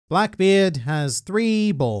Blackbeard has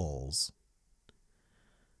 3 balls.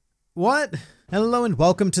 What? Hello and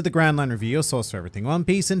welcome to the Grand Line Review, your source for everything One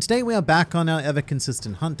Piece, and today we are back on our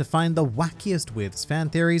ever-consistent hunt to find the wackiest, weirdest fan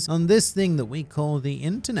theories on this thing that we call the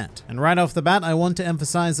internet. And right off the bat, I want to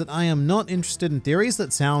emphasize that I am not interested in theories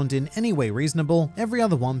that sound in any way reasonable. Every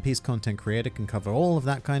other One Piece content creator can cover all of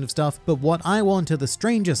that kind of stuff, but what I want are the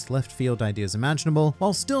strangest left-field ideas imaginable,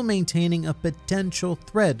 while still maintaining a potential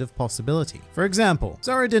thread of possibility. For example,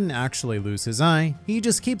 Zoro didn't actually lose his eye, he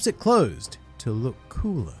just keeps it closed to look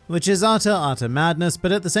cooler. Which is utter madness,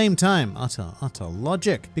 but at the same time, utter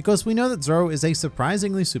logic. Because we know that Zoro is a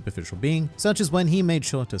surprisingly superficial being, such as when he made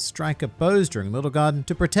sure to strike a pose during Little Garden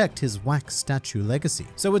to protect his wax statue legacy.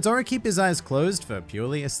 So would Zoro keep his eyes closed for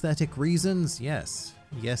purely aesthetic reasons? Yes.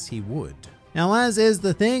 Yes, he would. Now, as is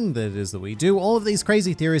the thing that we do, all of these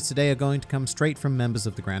crazy theories today are going to come straight from members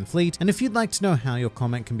of the Grand Fleet, and if you'd like to know how your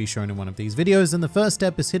comment can be shown in one of these videos, then the first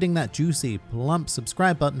step is hitting that juicy, plump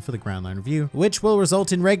subscribe button for the Grand Line Review, which will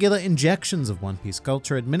result in regular injections of One Piece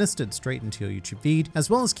culture administered straight into your YouTube feed, as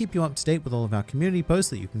well as keep you up to date with all of our community posts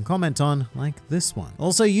that you can comment on, like this one.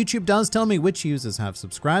 Also, YouTube does tell me which users have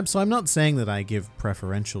subscribed, so I'm not saying that I give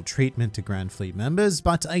preferential treatment to Grand Fleet members,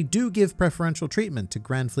 but I do give preferential treatment to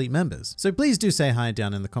Grand Fleet members. So please do say hi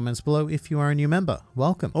down in the comments below if you are a new member.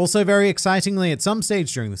 Welcome. Also, very excitingly, at some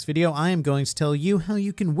stage during this video, I am going to tell you how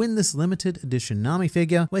you can win this limited edition Nami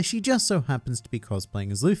figure, where she just so happens to be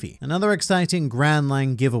cosplaying as Luffy. Another exciting Grand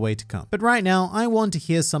Line giveaway to come. But right now, I want to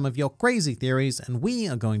hear some of your crazy theories, and we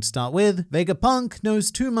are going to start with Vegapunk knows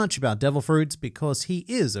too much about devil fruits because he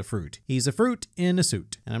is a fruit. He's a fruit in a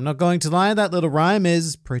suit. And I'm not going to lie, that little rhyme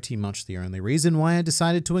is pretty much the only reason why I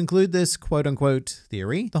decided to include this quote-unquote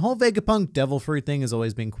theory. The whole Vegapunk devil fruit thing has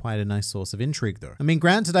always been quite a nice source of intrigue though. I mean,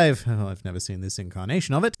 granted, I've never seen this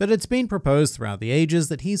incarnation of it, but it's been proposed throughout the ages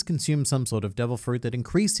that he's consumed some sort of devil fruit that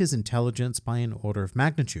increased his intelligence by an order of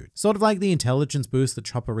magnitude. Sort of like the intelligence boost that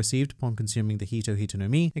Chopper received upon consuming the Hito Hito no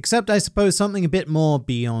Mi, except I suppose something a bit more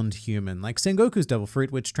beyond human, like Sengoku's devil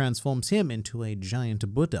fruit, which transforms him into a giant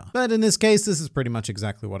Buddha. But in this case, this is pretty much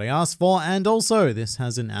exactly what I asked for, and also this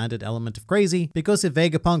has an added element of crazy, because if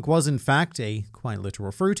Vegapunk was in fact a quite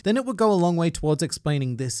literal fruit, then it would go a long way towards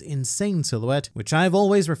explaining this insane silhouette, which I've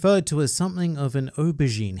always referred to as something of an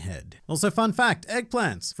aubergine head. Also, fun fact,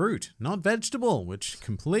 eggplants, fruit, not vegetable, which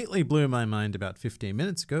completely blew my mind about 15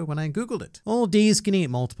 minutes ago when I googled it. All Ds can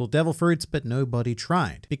eat multiple devil fruits, but nobody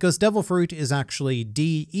tried, because devil fruit is actually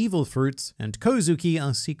D evil fruits, and Kozuki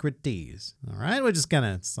are secret Ds. Alright, we're just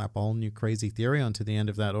gonna slap a whole new crazy theory onto the end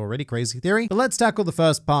of that already crazy theory, but let's tackle the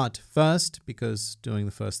first part first, because doing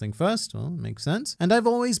the first thing first, well, it makes sense. And I've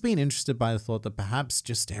always been interested by the thought that perhaps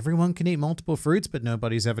just everyone can eat multiple fruits, but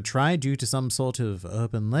nobody's ever tried due to some sort of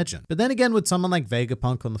urban legend. But then again, with someone like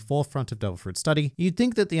Vegapunk on the forefront of devil fruit study, you'd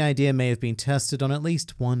think that the idea may have been tested on at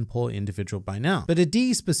least one poor individual by now. But a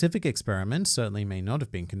D-specific experiment certainly may not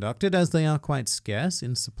have been conducted, as they are quite scarce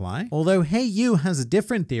in supply. Although Hey You has a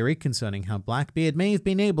different theory concerning how Blackbeard may have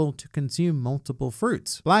been able to consume multiple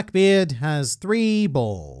fruits. Blackbeard has 3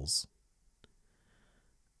 balls.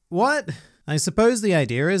 What? I suppose the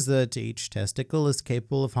idea is that each testicle is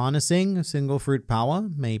capable of harnessing a single fruit power,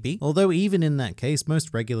 maybe. Although even in that case,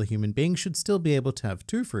 most regular human beings should still be able to have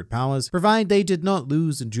 2 fruit powers, provided they did not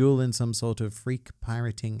lose a jewel in some sort of freak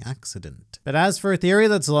pirating accident. But as for a theory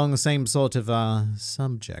that's along the same sort of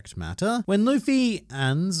subject matter, when Luffy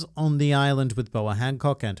ends on the island with Boa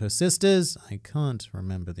Hancock and her sisters, I can't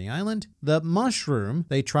remember the island, the mushroom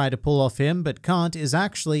they try to pull off him but can't is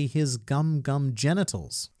actually his gum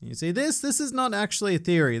genitals. You see, this is not actually a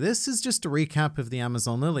theory, this is just a recap of the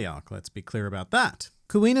Amazon Lily arc, let's be clear about that.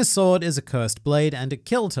 Kuina's sword is a cursed blade and it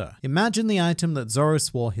killed her. Imagine the item that Zoro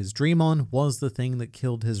swore his dream on was the thing that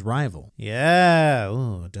killed his rival. Yeah,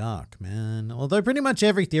 ooh, dark, man. Although pretty much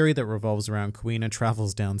every theory that revolves around Kuina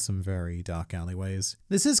travels down some very dark alleyways.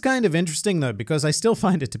 This is kind of interesting though, because I still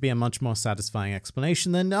find it to be a much more satisfying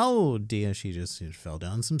explanation than, oh dear, she just fell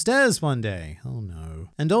down some stairs one day. Oh no.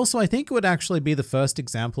 And also, I think it would actually be the first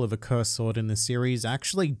example of a cursed sword in this series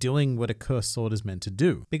actually doing what a cursed sword is meant to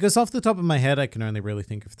do. Because off the top of my head, I can only really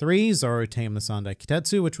think of 3. Zoro tamed the Sandai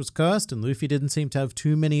Kitetsu, which was cursed, and Luffy didn't seem to have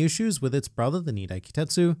too many issues with its brother, the Nidai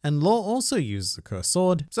Kitetsu, and Law also uses the cursed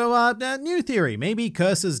sword. So, new theory, maybe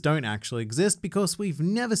curses don't actually exist because we've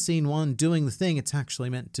never seen one doing the thing it's actually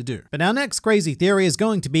meant to do. But our next crazy theory is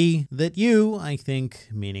going to be that you, I think,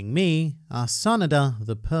 meaning me, are Sanada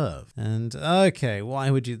the Perv. And okay, well, Why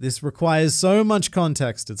would you? This requires so much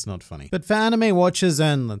context, it's not funny. But for anime watchers,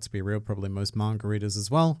 and let's be real, probably most manga readers as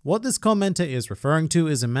well, what this commenter is referring to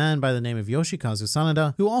is a man by the name of Yoshikazu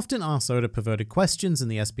Sanada, who often asks Oda perverted questions in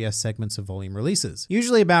the SBS segments of volume releases.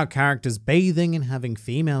 Usually about characters bathing and having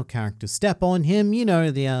female characters step on him, you know,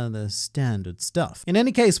 the standard stuff. In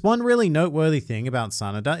any case, one really noteworthy thing about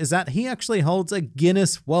Sanada is that he actually holds a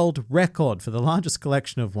Guinness World Record for the largest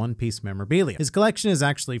collection of One Piece memorabilia. His collection is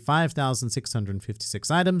actually 5,656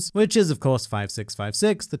 items, which is of course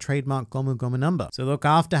 5656, the trademark Gomu Gomu number. So look,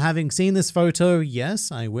 after having seen this photo,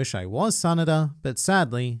 yes, I wish I was Sanada, but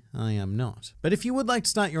sadly, I am not. But if you would like to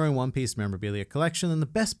start your own One Piece memorabilia collection, then the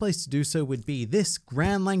best place to do so would be this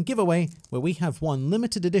Grand Line giveaway, where we have one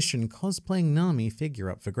limited edition cosplaying Nami figure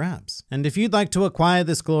up for grabs. And if you'd like to acquire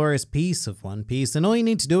this glorious piece of One Piece, then all you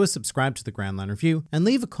need to do is subscribe to the Grand Line Review and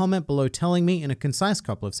leave a comment below telling me in a concise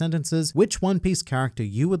couple of sentences which One Piece character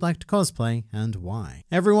you would like to cosplay and why.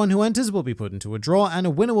 Everyone who enters will be put into a draw and a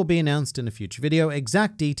winner will be announced in a future video.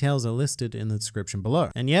 Exact details are listed in the description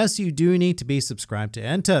below. And yes, you do need to be subscribed to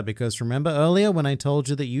enter, because remember earlier when I told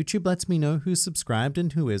you that YouTube lets me know who's subscribed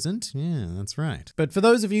and who isn't? Yeah, that's right. But for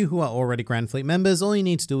those of you who are already Grand Fleet members, all you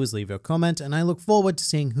need to do is leave your comment and I look forward to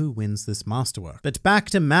seeing who wins this masterwork. But back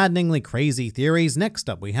to maddeningly crazy theories. Next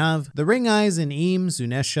up we have the Ring Eyes in Im,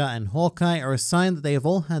 Zunesha, and Hawkeye are a sign that they have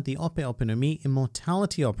all had the Ope no Mi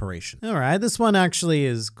immortality operation. Alright, this one actually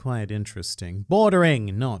is quite interesting.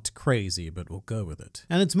 Bordering, not crazy, but we'll go with it.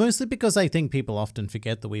 And it's mostly because I think people often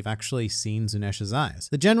forget that we've actually seen Zunesha's eyes.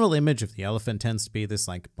 The general image of the elephant tends to be this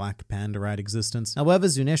like black panda-eyed existence. However,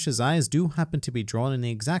 Zunesha's eyes do happen to be drawn in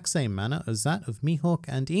the exact same manner as that of Mihawk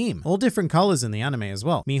and Im. All different colors in the anime as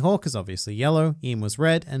well. Mihawk is obviously yellow, Im was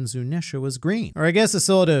red, and Zunesha was green. Or I guess a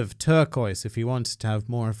sort of turquoise if you wanted to have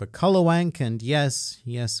more of a color wank, and yes,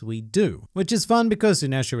 we do. Which is fun because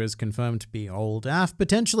Zunesha is confirmed to be old AF,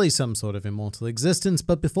 potentially some sort of immortal existence,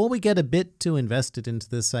 but before we get a bit too invested into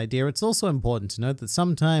this idea, it's also important to note that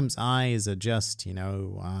sometimes eyes are just, you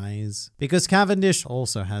know, eyes. Because Cavendish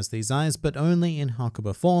also has these eyes, but only in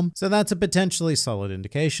Hakuba form, so that's a potentially solid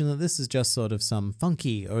indication that this is just sort of some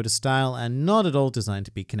funky Oda style and not at all designed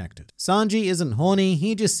to be connected. Sanji isn't horny,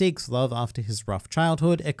 he just seeks love after his rough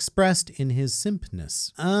childhood, expressed in his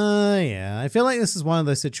simpness. Yeah, I feel like this is one of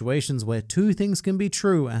those situations where two things can be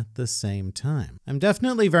true at the same time. I'm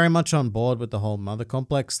definitely very much on board with the whole mother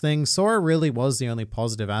complex thing. Sora really was the only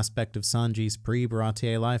positive aspect of Sanji's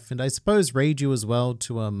pre-Baratie life, and I suppose Reiju as well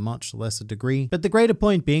to a much lesser degree, but the greater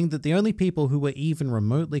point being that the only people who were even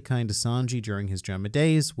remotely kind to Sanji during his Germa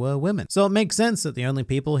days were women. So it makes sense that the only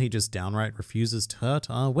people he just downright refuses to hurt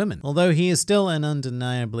are women, although he is still an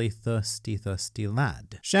undeniably thirsty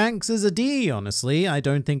lad. Shanks is a D, honestly. I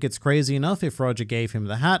don't think it's crazy enough if Roger gave him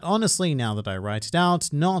the hat. Honestly, now that I write it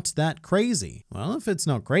out, not that crazy. Well, if it's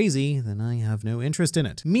not crazy, then I have no interest in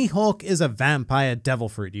it. Mihawk is a vampire devil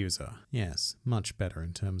fruit user. Yes, much better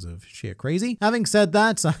in terms of sheer crazy. Having said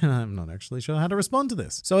that, I'm not actually sure how to respond to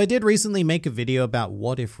this. So I did recently make a video about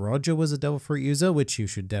what if Roger was a devil fruit user, which you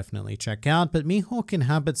should definitely check out, but Mihawk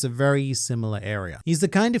inhabits a very similar area. He's the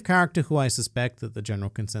kind of character who I suspect that the general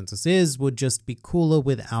consensus is would just be cooler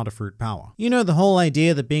without a fruit power. You know, the whole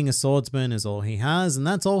idea that being a swordsman is all he has and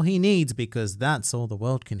that's all he needs because that's all the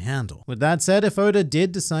world can handle. With that said, if Oda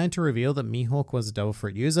did decide to reveal that Mihawk was a devil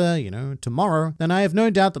fruit user, you know, tomorrow, then I have no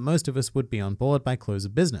doubt that most of us would be on board by close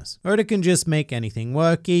of business. Oda can just make anything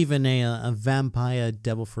work, even a vampire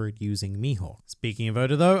devil fruit using Mihawk. Speaking of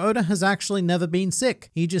Oda though, Oda has actually never been sick.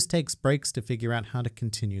 He just takes breaks to figure out how to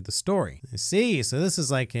continue the story. I see, so this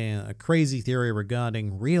is like a crazy theory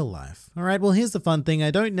regarding real life. Alright, well here's the fun thing,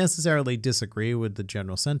 I don't necessarily disagree with the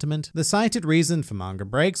general sentiment. The cited reason for manga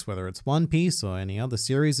breaks, whether it's One Piece or any other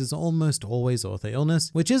series, is almost always author illness,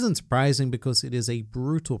 which isn't surprising because it is a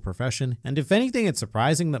brutal profession, and if anything it's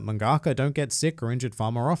surprising that mangaka don't get sick or injured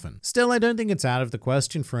far more often. Still, I don't think it's out of the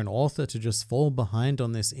question for an author to just fall behind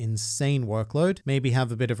on this insane workload, maybe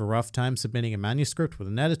have a bit of a rough time submitting a manuscript with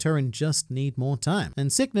an editor and just need more time.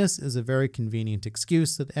 And sickness is a very convenient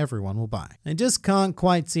excuse that everyone will buy. I just can't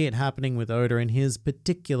quite see it happening with Oda and his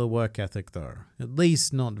particular work ethic though, at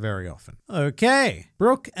least not very often. Okay,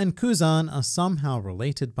 Brook and Kuzan are somehow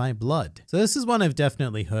related by blood. So this is one I've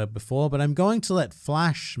definitely heard before, but I'm going to let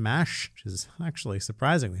Flash Smash, which is actually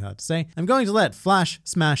surprisingly hard to say, I'm going to let Flash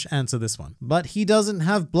Smash answer this one. But he doesn't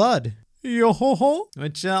have blood. Yo-ho-ho.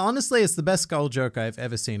 Which honestly is the best skull joke I've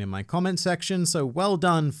ever seen in my comment section, so well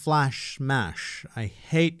done, Flash Mash. I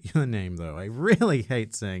hate your name though, I really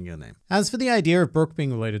hate saying your name. As for the idea of Brook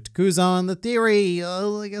being related to Kuzan, the theory,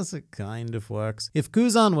 I guess it kind of works. If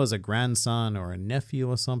Kuzan was a grandson or a nephew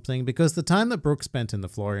or something, because the time that Brook spent in the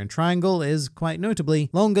Florian Triangle is, quite notably,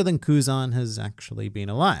 longer than Kuzan has actually been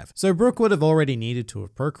alive. So Brook would have already needed to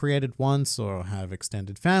have procreated once or have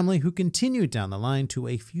extended family who continued down the line to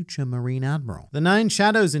a future Marine Admiral. The 9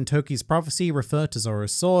 shadows in Toki's prophecy refer to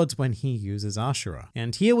Zoro's swords when he uses Ashura.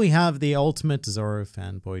 And here we have the ultimate Zoro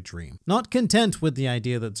fanboy dream. Not content with the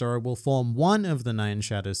idea that Zoro will form one of the 9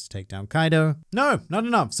 shadows to take down Kaido. No, not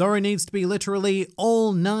enough. Zoro needs to be literally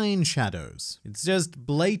all 9 shadows. It's just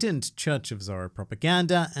blatant Church of Zoro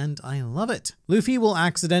propaganda, and I love it. Luffy will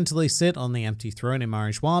accidentally sit on the empty throne in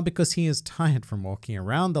Marijois because he is tired from walking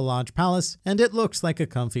around the large palace, and it looks like a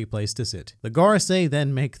comfy place to sit. The Gorosei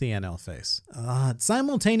then make the NL face. It's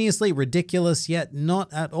simultaneously ridiculous, yet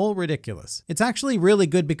not at all ridiculous. It's actually really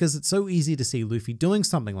good because it's so easy to see Luffy doing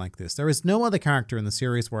something like this. There is no other character in the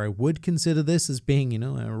series where I would consider this as being,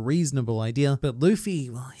 a reasonable idea, but Luffy,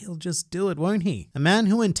 well, he'll just do it, won't he? A man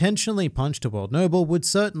who intentionally punched a world noble would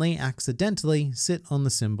certainly accidentally sit on the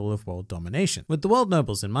symbol of world domination. With the world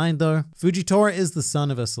nobles in mind though, Fujitora is the son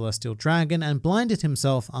of a celestial dragon and blinded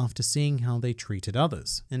himself after seeing how they treated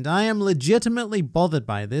others. And I am legitimately bothered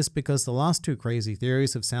by this because the last 2 crazy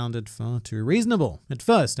theories have sounded far too reasonable. At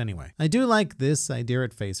first, anyway. I do like this idea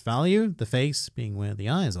at face value, the face being where the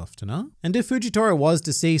eyes often are. And if Fujitora was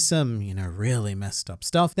to see some, really messed up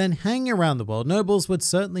stuff, then hanging around the world nobles would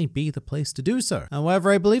certainly be the place to do so.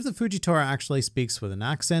 However, I believe that Fujitora actually speaks with an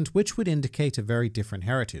accent, which would indicate a very different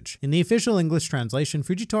heritage. In the official English translation,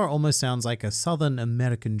 Fujitora almost sounds like a Southern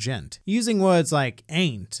American gent, using words like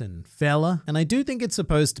ain't and fella, and I do think it's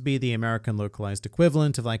supposed to be the American localized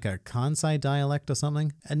equivalent of like a Kansai dialect or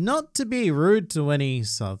something. And not to be rude to any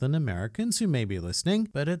Southern Americans who may be listening,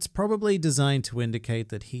 but it's probably designed to indicate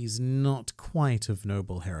that he's not quite of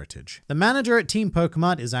noble heritage. The manager at Team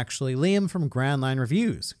Pokemon is actually Liam from Grand Line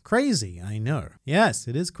Reviews. Crazy, I know. Yes,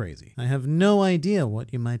 it is crazy. I have no idea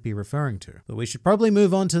what you might be referring to, but we should probably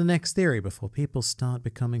move on to the next theory before people start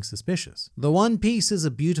becoming suspicious. The One Piece is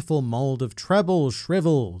a beautiful mold of treble,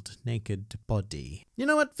 shriveled, naked body. You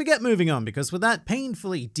know what? Forget moving on, because with that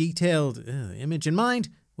painfully detailed image in mind,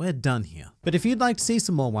 we're done here. But if you'd like to see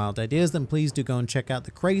some more wild ideas, then please do go and check out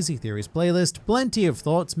the Crazy Theories playlist. Plenty of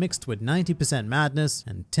thoughts mixed with 90% madness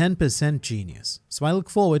and 10% genius. So I look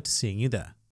forward to seeing you there.